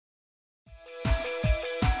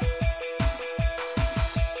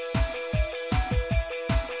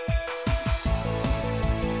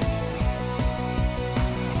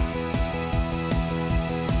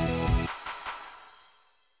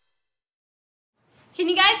Can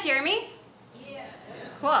you guys hear me? Yeah.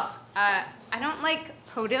 Cool. I don't like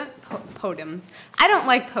podiums. I don't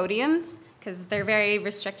like podiums because they're very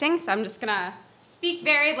restricting, so I'm just going to speak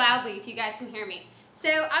very loudly if you guys can hear me. So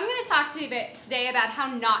I'm going to talk to you today about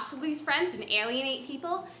how not to lose friends and alienate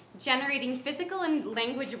people, generating physical and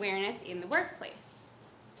language awareness in the workplace.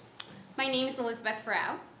 My name is Elizabeth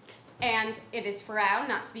Ferrao, and it is Ferrao,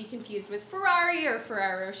 not to be confused with Ferrari or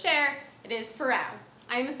Ferrero Rocher. It is Ferrao.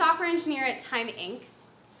 I am a software engineer at Time Inc.,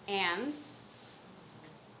 and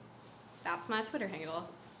that's my Twitter handle.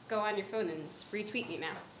 Go on your phone and retweet me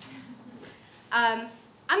now. I'm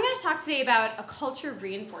going to talk today about a culture of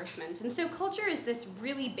reinforcement. And so culture is this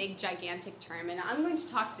really big, gigantic term, and I'm going to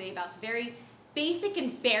talk today about the very basic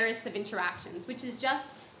and barest of interactions, which is just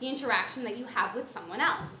the interaction that you have with someone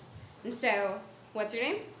else. And so, what's your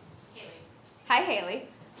name? Haley. Hi, Haley.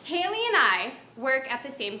 Haley and I work at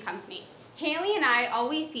the same company. Haley and I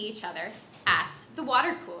always see each other at the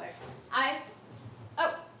water cooler.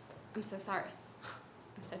 Oh, I'm so sorry.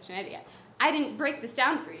 I'm such an idiot. I didn't break this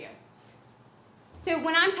down for you. So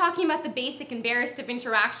when I'm talking about the basic and barest of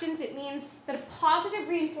interactions, it means that a positive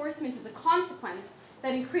reinforcement is a consequence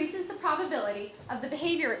that increases the probability of the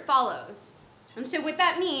behavior it follows. And so what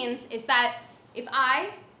that means is that if I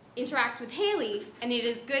interact with Haley and it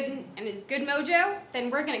is good and it is good mojo, then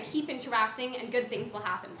we're going to keep interacting and good things will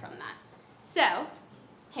happen from that. So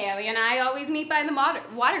Haley and I always meet by the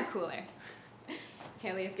water cooler.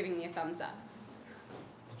 Haley is giving me a thumbs up.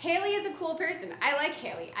 Haley is a cool person. I like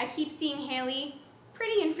Haley. I keep seeing Haley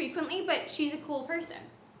pretty infrequently, but she's a cool person.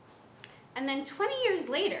 And then 20 years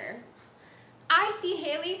later, I see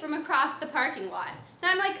Haley from across the parking lot. And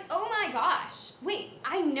I'm like, oh my gosh, wait,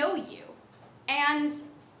 I know you. And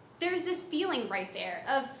there's this feeling right there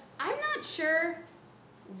of, I'm not sure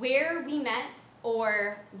where we met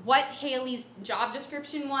or what Haley's job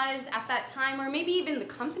description was at that time, or maybe even the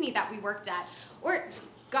company that we worked at. Or,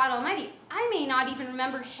 God almighty, I may not even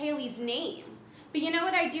remember Haley's name. But you know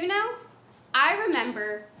what I do know? I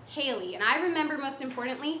remember Haley, and I remember, most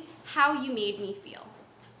importantly, how you made me feel.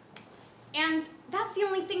 And that's the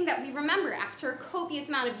only thing that we remember after a copious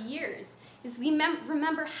amount of years, is we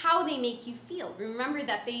remember how they make you feel. We remember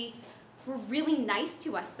that they were really nice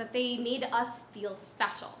to us, that they made us feel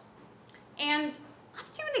special. And up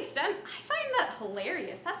to an extent, I find that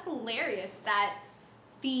hilarious. That's hilarious that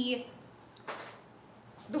the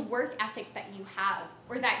work ethic that you have,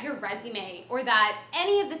 or that your resume, or that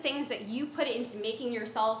any of the things that you put into making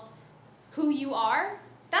yourself who you are,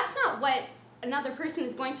 that's not what another person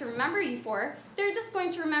is going to remember you for. They're just going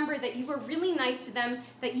to remember that you were really nice to them,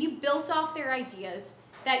 that you built off their ideas,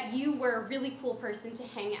 that you were a really cool person to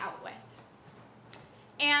hang out with.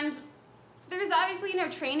 And there's obviously no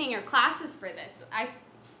training or classes for this.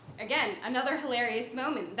 Again, another hilarious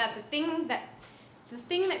moment, that the thing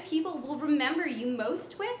that people will remember you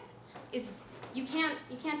most with is you can't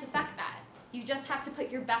affect that. You just have to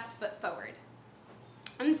put your best foot forward.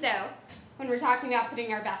 And so, when we're talking about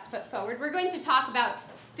putting our best foot forward, we're going to talk about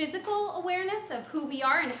physical awareness of who we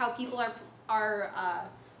are and how people are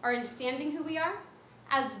understanding who we are,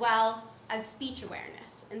 as well as speech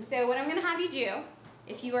awareness. And so what I'm going to have you do,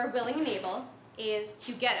 if you are willing and able, is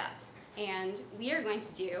to get up. And we are going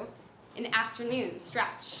to do an afternoon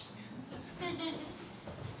stretch.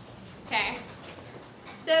 Okay?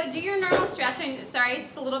 So do your normal stretch. I'm sorry,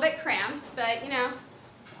 it's a little bit cramped, but, you know,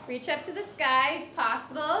 reach up to the sky if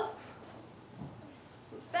possible.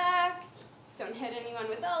 Move back. Don't hit anyone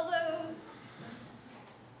with elbows.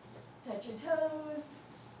 Touch your toes.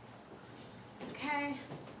 Okay.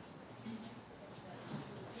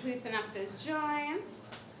 Loosen up those joints.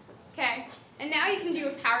 Okay. And now you can do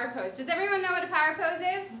a power pose. Does everyone know what a power pose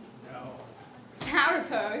is? No. Power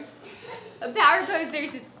pose. A power pose,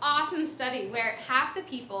 there's this awesome study where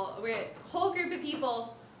a whole group of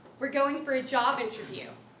people were going for a job interview.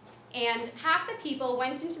 And half the people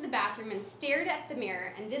went into the bathroom and stared at the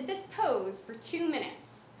mirror and did this pose for 2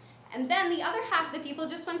 minutes. And then the other half of the people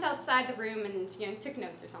just went outside the room and, you know, took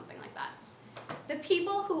notes or something like that. The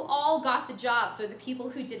people who all got the jobs are the people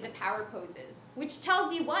who did the power poses, which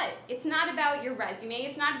tells you what? It's not about your resume,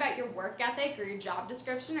 it's not about your work ethic or your job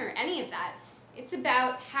description or any of that. It's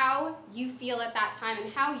about how you feel at that time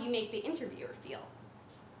and how you make the interviewer feel.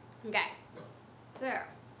 Okay, so,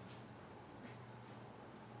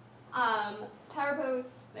 power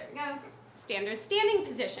pose, there we go. Standard standing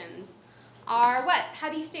positions are what? How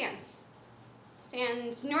do you stand?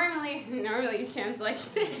 Normally you stand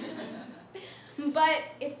like this. But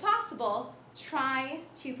if possible, try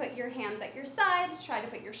to put your hands at your side, try to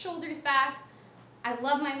put your shoulders back. I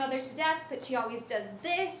love my mother to death, but she always does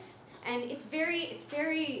this, And it's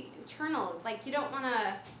very internal. Like, you don't want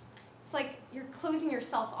to, it's like you're closing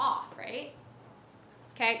yourself off, right?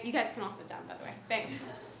 Okay, you guys can all sit down, by the way. Thanks.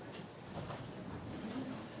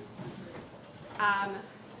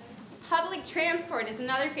 Public transport is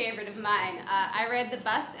another favorite of mine. I ride the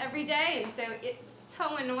bus every day, and so it's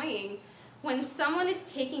so annoying when someone is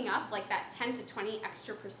taking up like that 10 to 20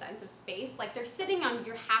 extra % of space, like they're sitting on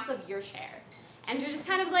your half of your chair. And you're just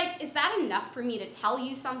kind of like, is that enough for me to tell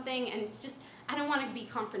you something? And it's just, I don't want to be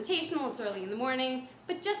confrontational, it's early in the morning,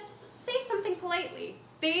 but just say something politely.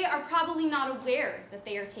 They are probably not aware that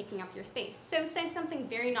they are taking up your space. So say something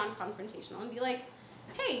very non-confrontational and be like,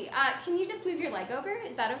 hey, can you just move your leg over?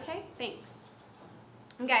 Is that okay? Thanks.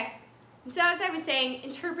 Okay, and so as I was saying,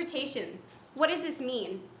 interpretation. What does this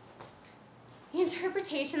mean? The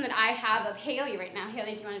interpretation that I have of Haley right now.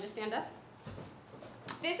 Haley, do you want to just stand up?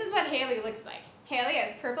 This is what Haley looks like. Haley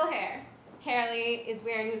has purple hair. Haley is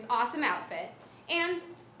wearing this awesome outfit. And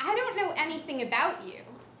I don't know anything about you,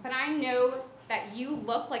 but I know that you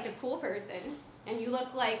look like a cool person, and you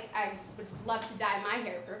look like I would love to dye my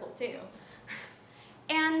hair purple too.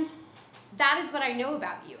 And that is what I know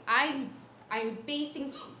about you. I'm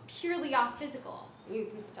basing purely off physical. You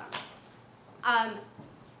can sit down.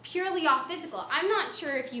 Purely off physical. I'm not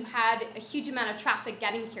sure if you had a huge amount of traffic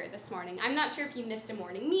getting here this morning. I'm not sure if you missed a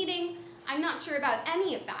morning meeting. I'm not sure about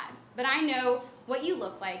any of that. But I know what you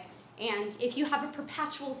look like, and if you have a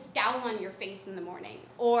perpetual scowl on your face in the morning,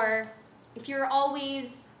 or if you're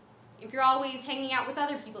always hanging out with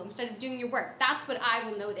other people instead of doing your work, that's what I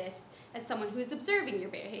will notice as someone who's observing your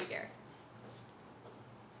behavior.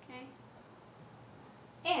 Okay?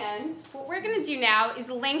 And what we're going to do now is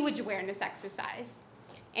a language awareness exercise.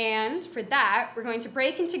 And for that, we're going to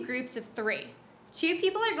break into groups of 3. 2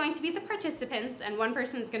 people are going to be the participants, and 1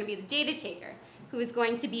 person is going to be the data taker, who is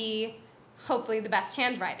going to be, hopefully, the best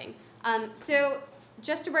handwriting. So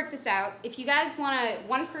just to work this out, if you guys want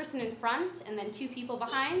 1 person in front and then 2 people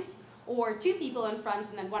behind, or 2 people in front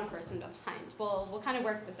and then 1 person behind, we'll kind of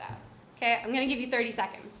work this out. Okay, I'm going to give you 30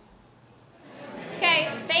 seconds. Okay,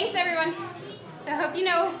 thanks everyone. So I hope you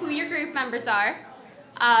know who your group members are.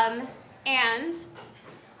 And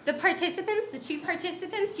the participants, the 2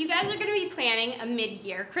 participants, you guys are going to be planning a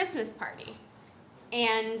mid-year Christmas party.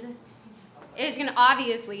 And it is going to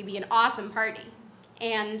obviously be an awesome party.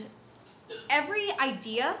 And every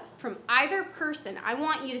idea from either person, I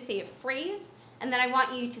want you to say a phrase, and then I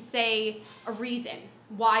want you to say a reason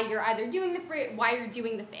why you're either doing the phrase, why you're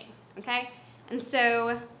doing the thing. Okay? And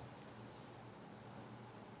so,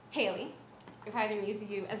 Haley, if I can use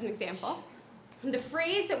you as an example, the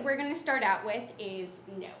phrase that we're going to start out with is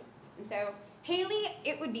no. And so, Haley,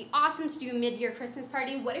 it would be awesome to do a mid-year Christmas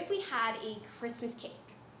party. What if we had a Christmas cake?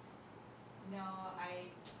 No, I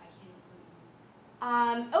can't eat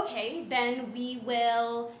gluten. Okay, then we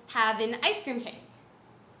will have an ice cream cake.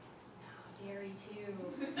 No, dairy too.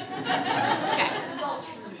 Okay. This is all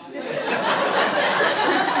true.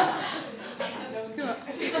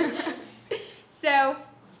 So,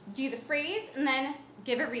 do the phrase and then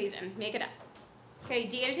give a reason. Make it up. Okay,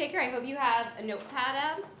 data taker, I hope you have a notepad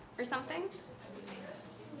out or something.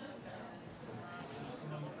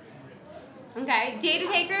 Okay, data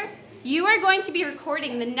taker, you are going to be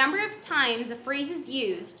recording the number of times a phrase is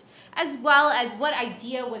used, as well as what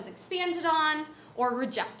idea was expanded on or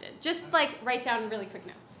rejected. Just like write down really quick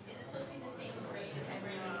notes. Is it supposed to be the same phrase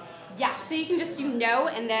every time? Yeah, so you can just do no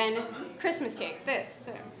and then Christmas cake, this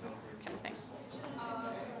kind of thing.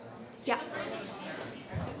 Yeah.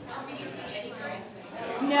 Are we using any phrase?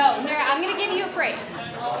 No, I'm going to give you a phrase.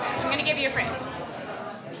 I'm going to give you a phrase.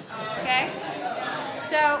 Okay?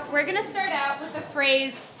 So we're going to start out with the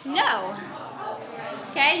phrase no.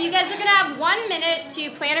 Okay? You guys are going to have 1 minute to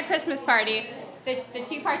plan a Christmas party. The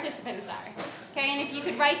 2 participants are. Okay? And if you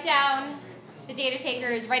could write down, the data taker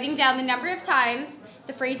is writing down the number of times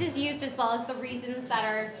the phrase is used as well as the reasons that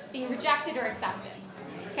are being rejected or accepted.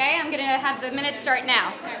 Okay? I'm going to have the minute start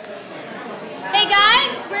now. Hey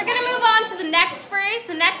guys, we're going to move on to the next phrase.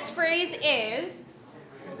 The next phrase is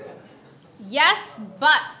yes,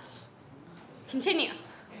 but. Continue.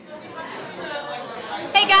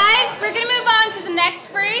 Hey guys, we're going to move on to the next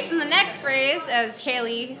phrase. And the next phrase, as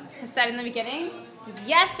Haley has said in the beginning, is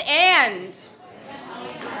yes and.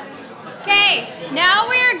 Okay, now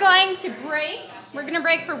we're going to break. We're going to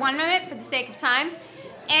break for 1 minute for the sake of time.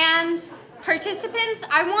 And participants,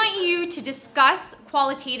 I want you to discuss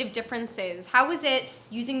qualitative differences. How is it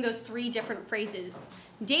using those 3 different phrases?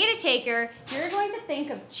 Data taker, you're going to think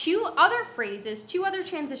of 2 other phrases, 2 other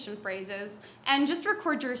transition phrases, and just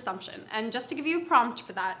record your assumption. And just to give you a prompt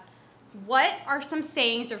for that, what are some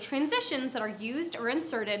sayings or transitions that are used or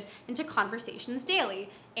inserted into conversations daily?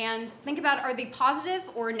 And think about, are they positive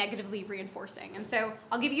or negatively reinforcing? And so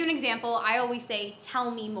I'll give you an example. I always say,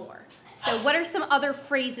 tell me more. So what are some other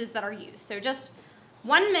phrases that are used? So just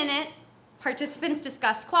 1 minute, participants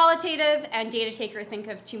discuss qualitative, and data taker think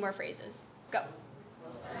of 2 more phrases. Go.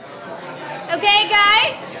 Okay,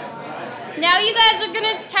 guys? Now you guys are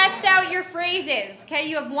going to test out your phrases. Okay,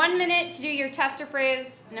 you have 1 minute to do your tester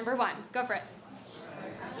phrase number 1. Go for it.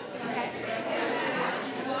 Okay.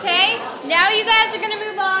 Okay, now you guys are going to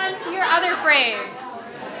move on to your other phrase.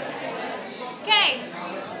 Okay,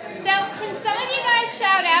 so can some of you guys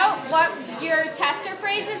shout out what your tester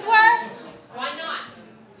phrases were? Why not?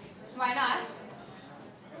 Why not?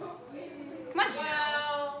 Come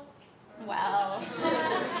on. Well.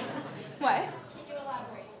 What? Can you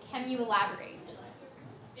elaborate? Can you elaborate?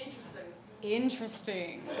 Interesting.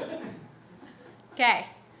 Interesting. Okay,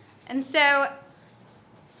 and so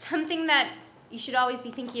something that you should always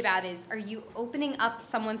be thinking about is, are you opening up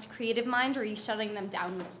someone's creative mind, or are you shutting them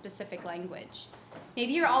down with specific language?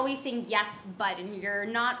 Maybe you're always saying yes, but, and you're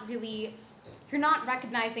not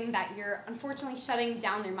recognizing that you're unfortunately shutting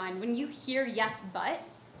down their mind. When you hear yes, but,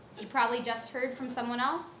 you probably just heard from someone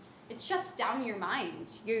else, it shuts down your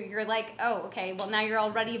mind. You're like, oh, okay, well now you're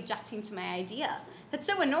already objecting to my idea. That's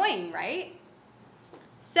so annoying, right?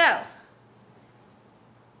 So,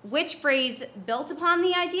 which phrase built upon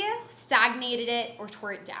the idea, stagnated it, or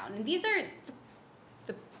tore it down? And these are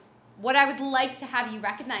what I would like to have you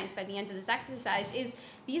recognize by the end of this exercise is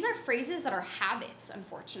these are phrases that are habits,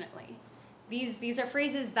 unfortunately. These are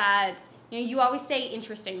phrases that, you always say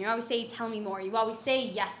interesting, you always say tell me more, you always say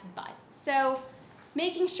yes, but. So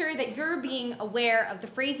making sure that you're being aware of the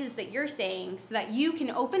phrases that you're saying so that you can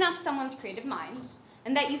open up someone's creative mind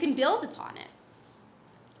and that you can build upon it.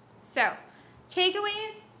 So,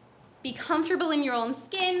 takeaways, be comfortable in your own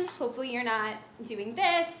skin. Hopefully you're not doing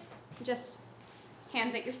this, just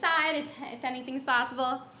hands at your side if anything's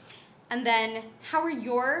possible. And then, how are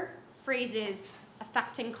your phrases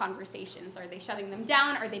affecting conversations? Are they shutting them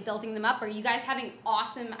down? Are they building them up? Are you guys having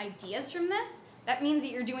awesome ideas from this? That means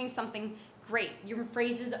that you're doing something great. Your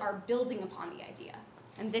phrases are building upon the idea.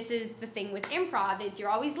 And this is the thing with improv, is you're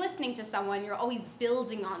always listening to someone, you're always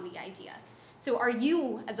building on the idea. So are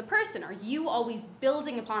you, as a person, are you always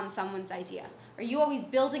building upon someone's idea? Are you always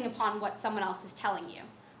building upon what someone else is telling you?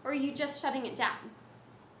 Or are you just shutting it down?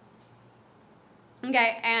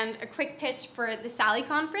 Okay, and a quick pitch for the Sally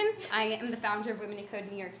Conference. I am the founder of Women in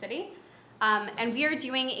Code New York City. And we are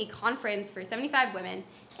doing a conference for 75 women.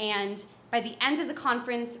 And by the end of the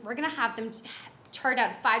conference, we're going to have them chart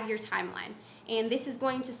out a 5-year timeline. And this is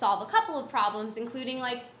going to solve a couple of problems, including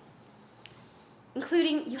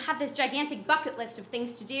you have this gigantic bucket list of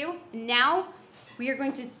things to do. And now we are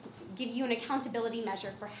going to give you an accountability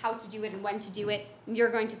measure for how to do it and when to do it. And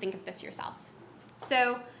you're going to think of this yourself.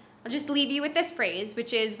 So I'll just leave you with this phrase,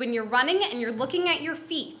 which is when you're running and you're looking at your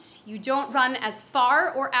feet, you don't run as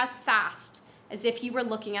far or as fast as if you were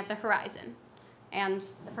looking at the horizon. And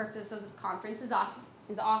the purpose of this conference is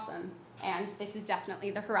awesome, and this is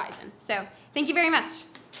definitely the horizon. So thank you very much.